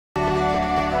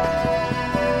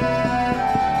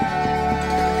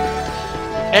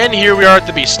And here we are at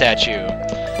the beast statue.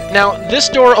 Now, this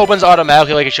door opens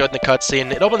automatically like it showed in the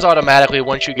cutscene. It opens automatically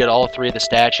once you get all 3 of the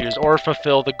statues or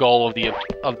fulfill the goal of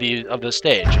the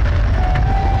stage.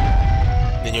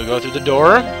 Then you'll go through the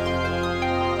door.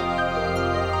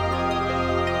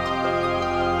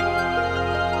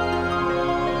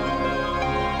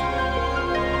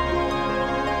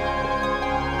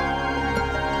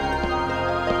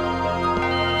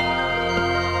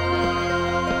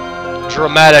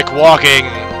 Dramatic walking.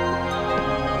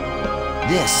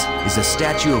 This is a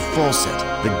statue of Folset,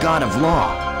 the god of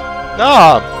law.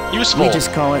 Ah, useful. We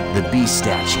just call it the beast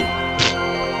statue.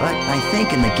 But I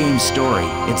think in the game's story,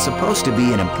 it's supposed to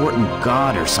be an important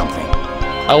god or something.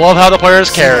 I love how the players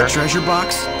care. See that treasure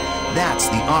box? That's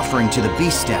the offering to the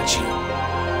beast statue.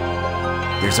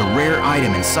 There's a rare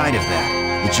item inside of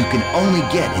that you can only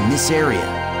get in this area.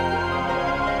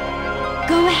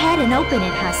 Go ahead and open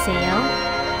it, Haseo.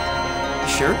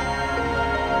 Sure.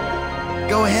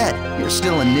 Go ahead. You're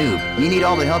still a noob. You need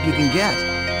all the help you can get.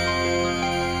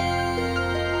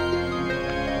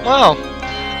 Wow.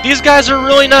 These guys are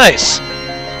really nice.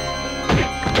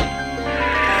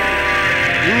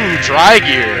 Ooh, dry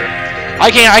gear. I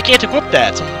can't equip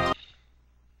that.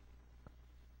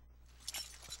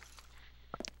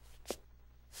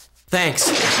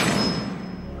 Thanks.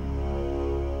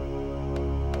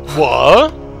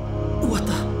 What? What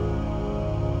the?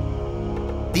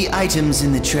 The items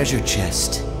in the treasure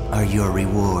chest are your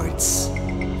rewards.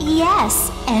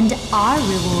 Yes, and our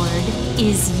reward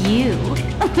is you.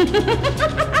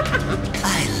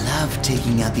 I love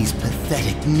taking out these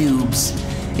pathetic noobs.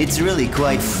 It's really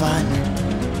quite fun.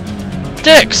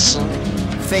 Dicks!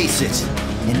 Face it,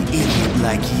 an idiot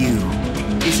like you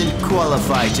isn't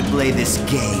qualified to play this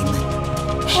game.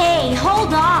 Hey,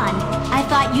 hold on! I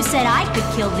thought you said I could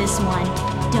kill this one.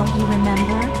 Don't you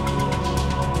remember?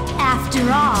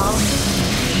 After all,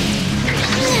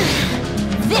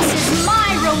 this is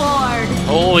my reward!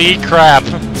 Holy crap.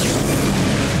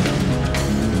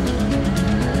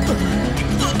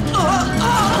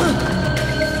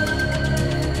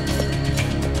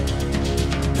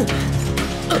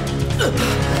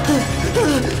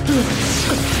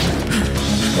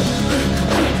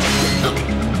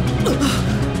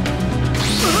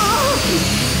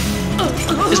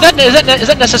 Is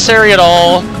that necessary at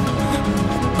all?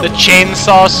 The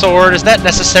chainsaw sword, is that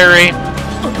necessary?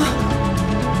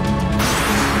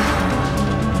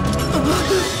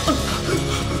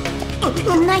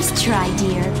 Nice try,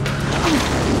 dear.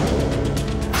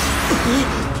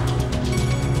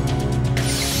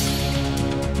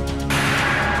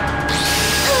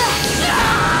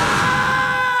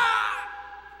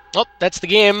 Oh, that's the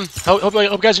game. Hope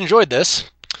you guys enjoyed this.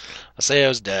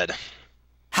 Haseo's dead.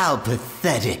 How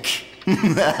pathetic.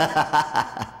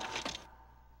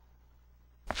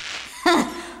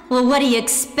 Well, what do you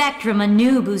expect from a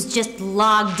noob who's just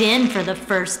logged in for the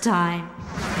first time?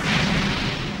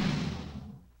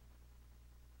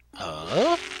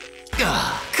 Huh?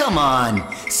 Come on,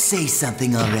 say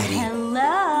something already.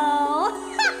 Hello?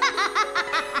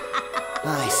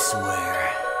 I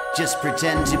swear, just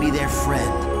pretend to be their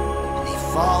friend. And they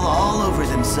fall all over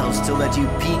themselves to let you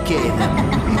PK them.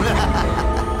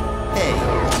 Hey,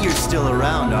 you're still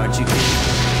around, aren't you?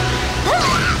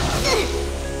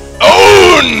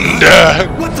 Owned!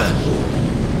 What the?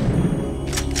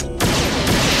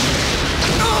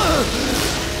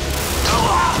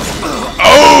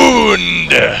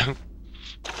 Owned!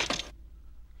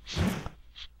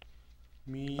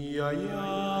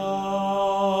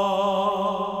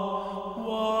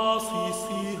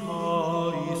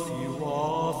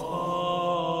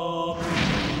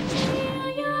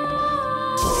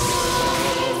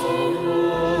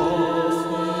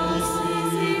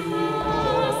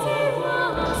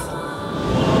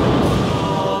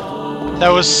 That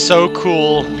was so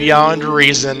cool, beyond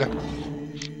reason.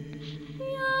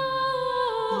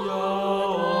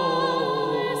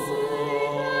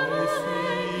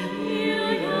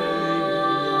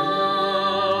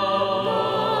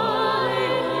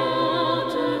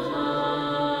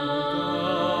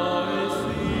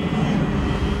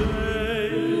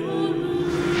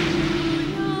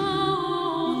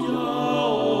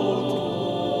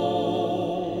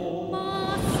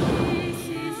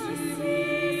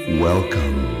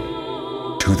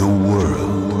 Welcome to the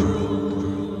world.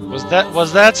 Was that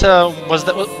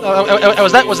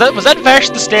Vash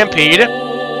the Stampede?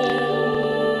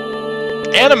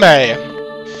 Anime.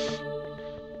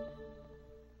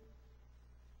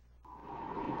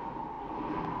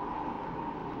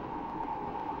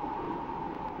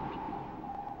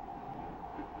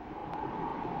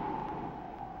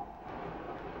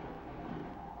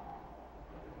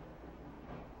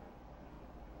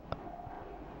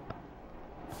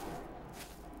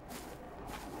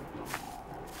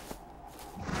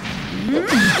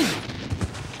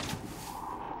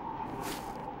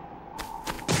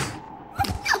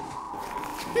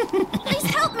 Please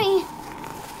help me!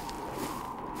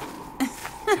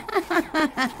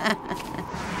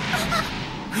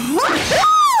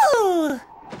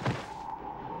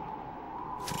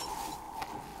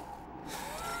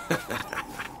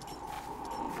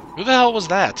 Who the hell was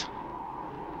that?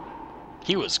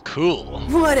 He was cool.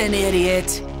 What an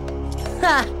idiot!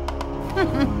 Ha!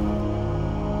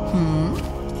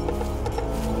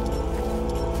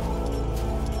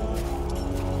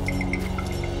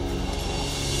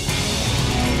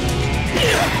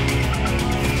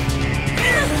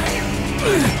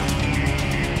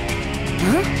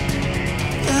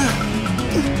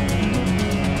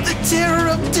 The terror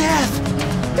of death!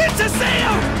 It's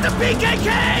Haseo! The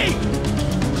PKK!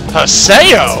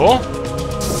 Haseo?